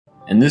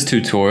In this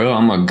tutorial,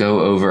 I'm going to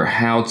go over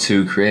how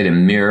to create a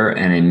mirror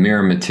and a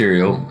mirror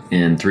material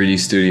in 3D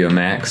Studio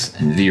Max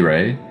and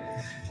VRay.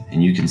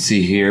 And you can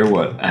see here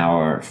what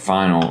our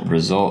final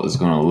result is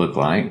going to look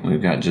like.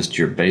 We've got just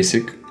your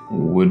basic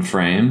wood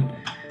frame,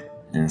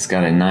 and it's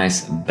got a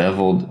nice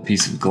beveled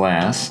piece of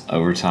glass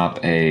over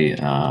top a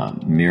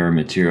mirror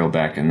material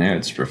back in there.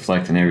 It's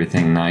reflecting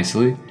everything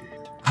nicely.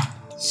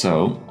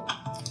 So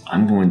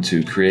I'm going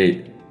to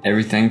create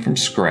everything from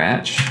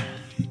scratch.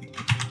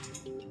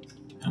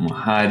 I'm going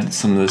to hide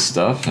some of this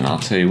stuff, and I'll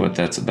tell you what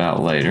that's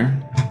about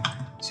later.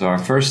 So our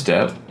first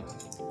step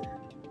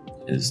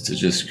is to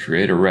just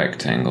create a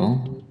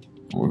rectangle.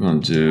 We're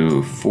going to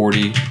do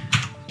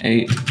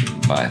 48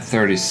 by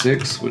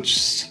 36,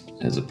 which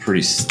is a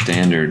pretty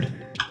standard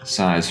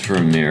size for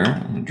a mirror.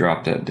 I'm going to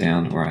drop that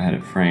down to where I had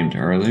it framed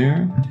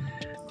earlier.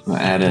 I'm going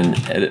to add an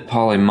edit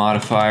poly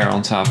modifier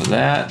on top of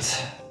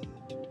that.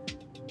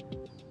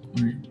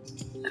 And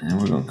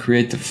we're going to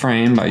create the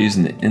frame by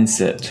using the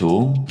inset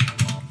tool,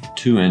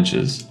 2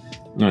 inches.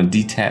 We're going to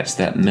detach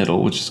that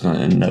middle, which is going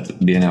to end up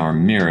being our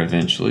mirror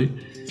eventually.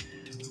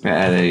 We're going to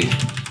add a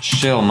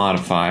shell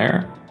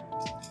modifier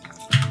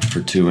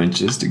for 2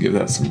 inches to give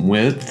that some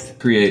width.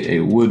 Create a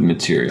wood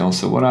material.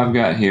 So what I've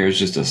got here is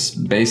just a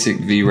basic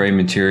VRay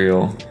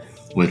material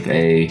with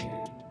a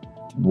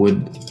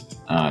wood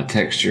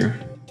texture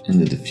in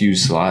the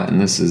diffuse slot,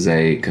 and this is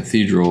a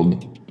cathedral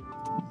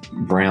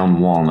brown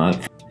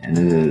walnut, and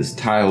it is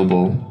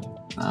tileable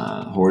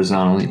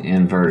horizontally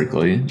and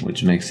vertically,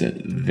 which makes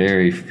it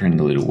very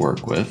friendly to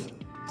work with.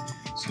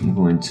 So I'm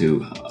going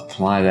to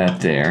apply that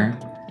there.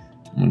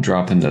 I'm going to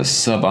drop into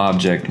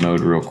sub-object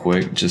mode real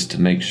quick just to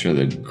make sure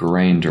the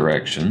grain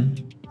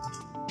direction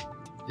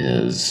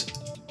is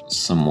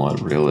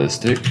somewhat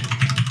realistic.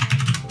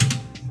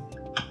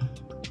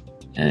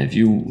 And if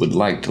you would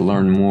like to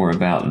learn more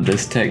about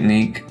this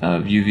technique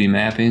of UV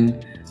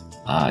mapping,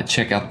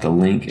 check out the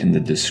link in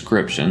the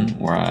description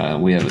where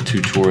we have a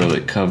tutorial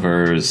that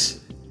covers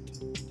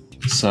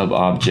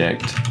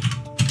sub-object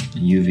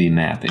UV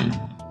mapping.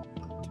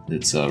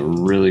 It's a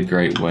really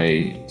great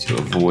way to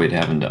avoid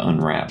having to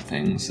unwrap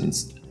things in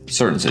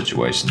certain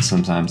situations.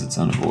 Sometimes it's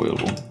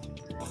unavoidable.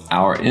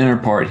 Our inner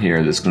part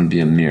here that's going to be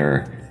a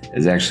mirror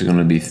is actually going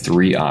to be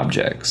 3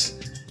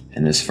 objects.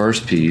 And this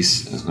first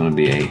piece is going to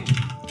be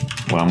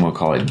what I'm going to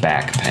call a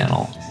back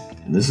panel.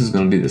 And this is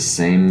going to be the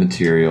same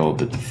material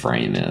that the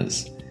frame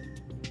is.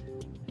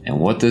 And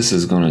what this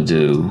is going to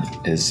do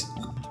is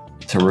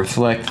to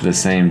reflect the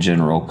same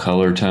general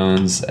color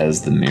tones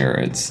as the mirror.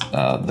 It's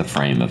the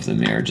frame of the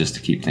mirror, just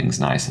to keep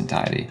things nice and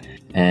tidy.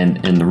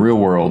 And in the real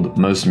world,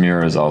 most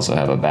mirrors also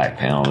have a back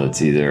panel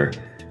that's either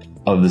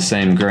of the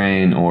same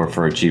grain, or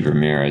for a cheaper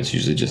mirror, it's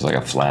usually just like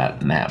a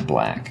flat matte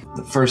black.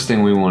 The first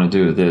thing we want to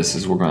do with this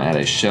is we're going to add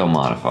a shell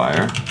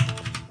modifier.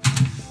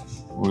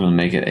 We're going to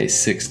make it a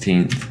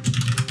 1/16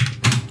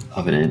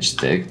 of an inch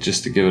thick,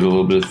 just to give it a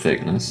little bit of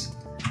thickness.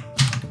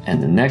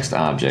 And the next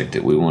object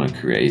that we want to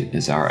create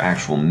is our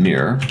actual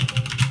mirror.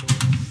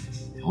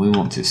 And we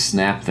want to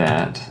snap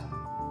that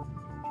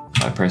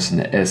by pressing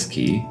the S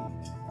key.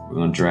 We're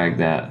going to drag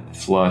that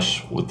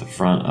flush with the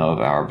front of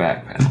our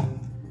back panel.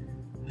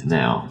 And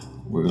now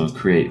we're going to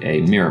create a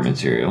mirror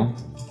material.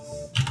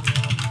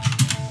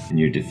 In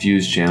your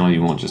diffuse channel,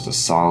 you want just a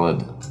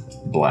solid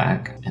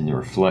black. In the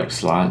reflect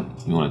slot,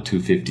 you want a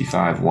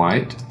 255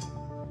 white.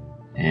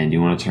 And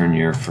you want to turn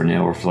your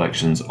fresnel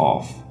reflections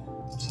off.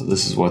 So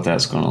this is what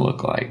that's going to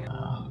look like.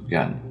 We've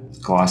got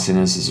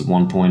glossiness is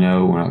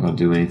 1.0. We're not going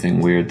to do anything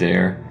weird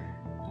there.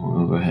 We're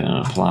going to go ahead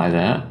and apply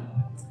that.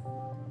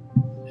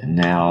 And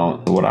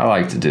now what I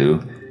like to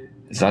do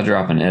is I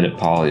drop an edit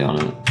poly on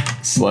it,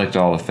 select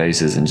all the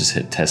faces, and just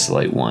hit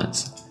tessellate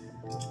once.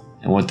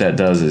 And what that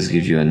does is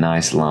give you a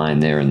nice line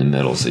there in the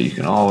middle, so you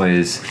can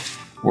always,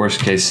 worst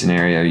case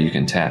scenario, you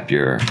can tap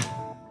your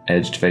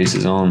edged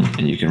faces on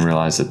and you can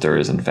realize that there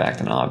is in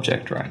fact an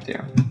object right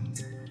there.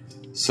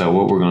 So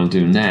what we're going to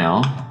do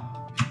now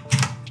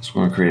is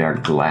we're going to create our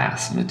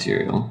glass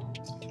material.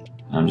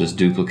 I'm just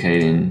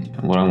duplicating,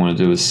 and what I want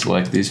to do is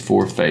select these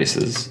 4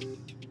 faces.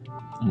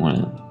 I'm going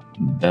to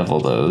bevel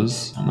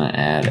those. I'm going to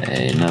add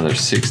another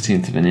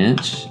 1/16 of an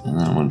inch, and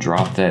then I'm going to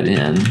drop that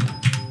in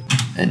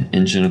 1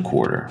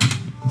 1/4 inches.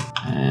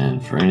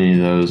 And for any of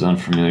those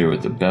unfamiliar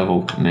with the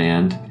bevel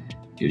command,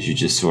 it gives you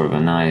just sort of a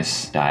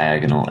nice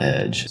diagonal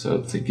edge.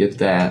 So to get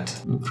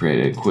that, we'll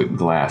create a quick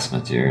glass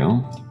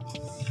material.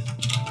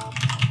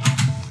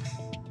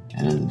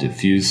 And in the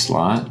diffuse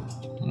slot,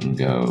 I'm going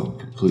to go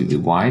completely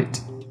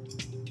white.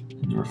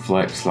 In the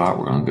reflect slot,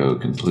 we're going to go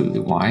completely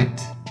white.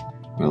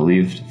 We're going to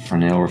leave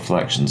fresnel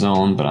reflections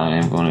on, but I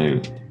am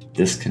going to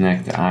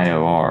disconnect the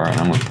IOR, and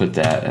I'm going to put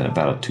that at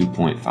about a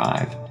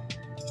 2.5.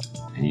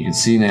 And you can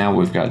see now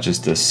we've got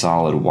just this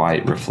solid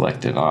white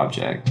reflective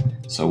object.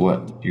 So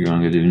what you're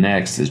going to do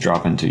next is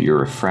drop into your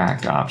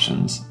refract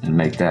options and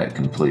make that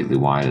completely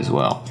white as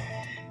well.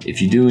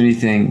 If you do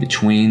anything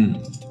between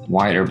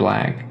white or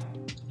black,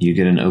 you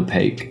get an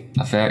opaque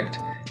effect,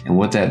 and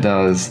what that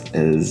does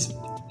is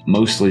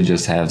mostly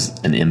just has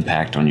an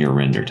impact on your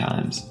render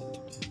times.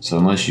 So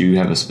unless you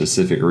have a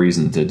specific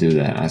reason to do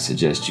that, I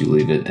suggest you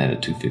leave it at a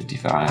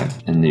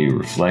 255. In the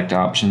reflect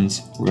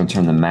options, we're going to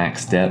turn the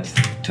max depth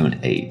to an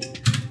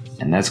 8.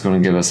 And that's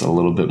going to give us a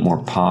little bit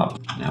more pop.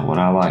 Now what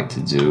I like to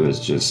do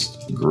is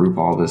just group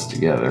all this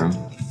together.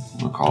 I'm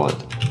going to call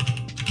it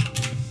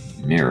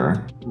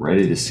mirror.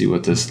 Ready to see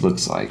what this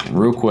looks like. And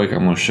real quick,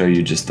 I'm going to show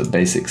you just the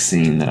basic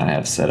scene that I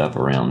have set up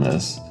around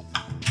this,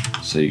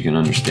 so you can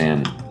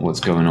understand what's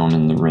going on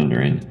in the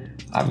rendering.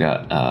 I've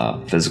got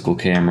a physical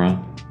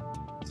camera,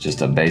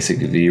 just a basic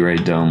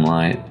VRay dome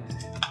light,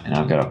 and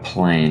I've got a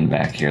plane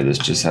back here that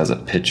just has a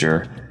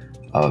picture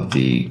of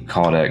the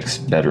Codex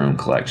bedroom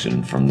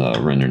collection from the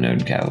render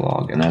node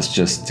catalog. And that's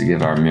just to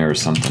give our mirror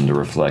something to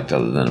reflect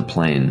other than a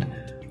plain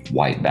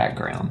white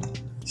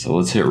background. So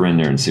let's hit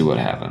render and see what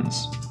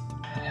happens.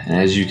 And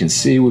as you can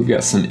see, we've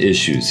got some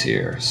issues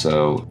here.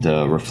 So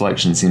the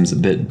reflection seems a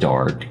bit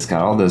dark. It's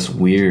got all this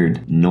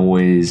weird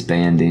noise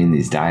banding,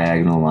 these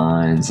diagonal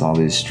lines, all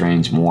these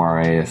strange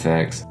moiré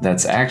effects.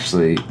 That's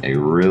actually a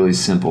really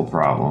simple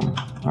problem,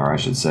 or I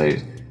should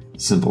say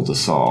simple to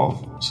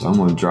solve. So I'm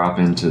going to drop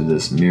into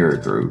this mirror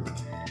group.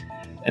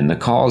 And the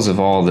cause of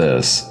all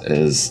this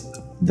is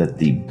that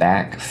the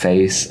back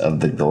face of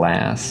the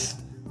glass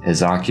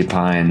is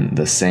occupying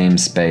the same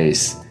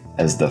space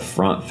as the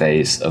front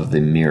face of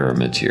the mirror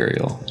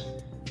material.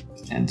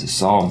 And to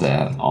solve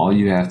that, all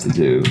you have to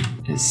do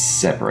is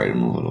separate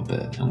them a little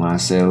bit. And when I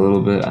say a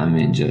little bit, I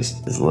mean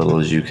just as little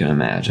as you can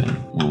imagine.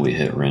 When we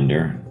hit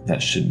render,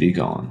 that should be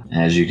gone.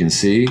 As you can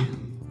see,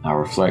 our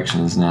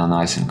reflection is now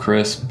nice and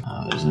crisp.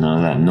 There's none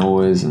of that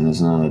noise and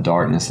there's none of the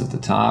darkness at the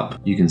top.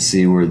 You can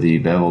see where the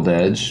beveled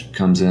edge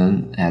comes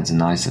in, adds a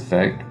nice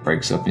effect,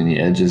 breaks up any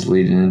edges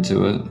leading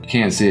into it. You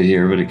can't see it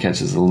here, but it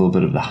catches a little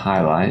bit of the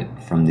highlight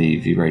from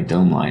the VRay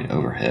dome light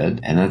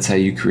overhead. And that's how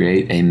you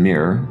create a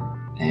mirror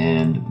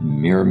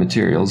and mirror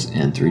materials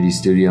in 3D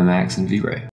Studio Max and VRay.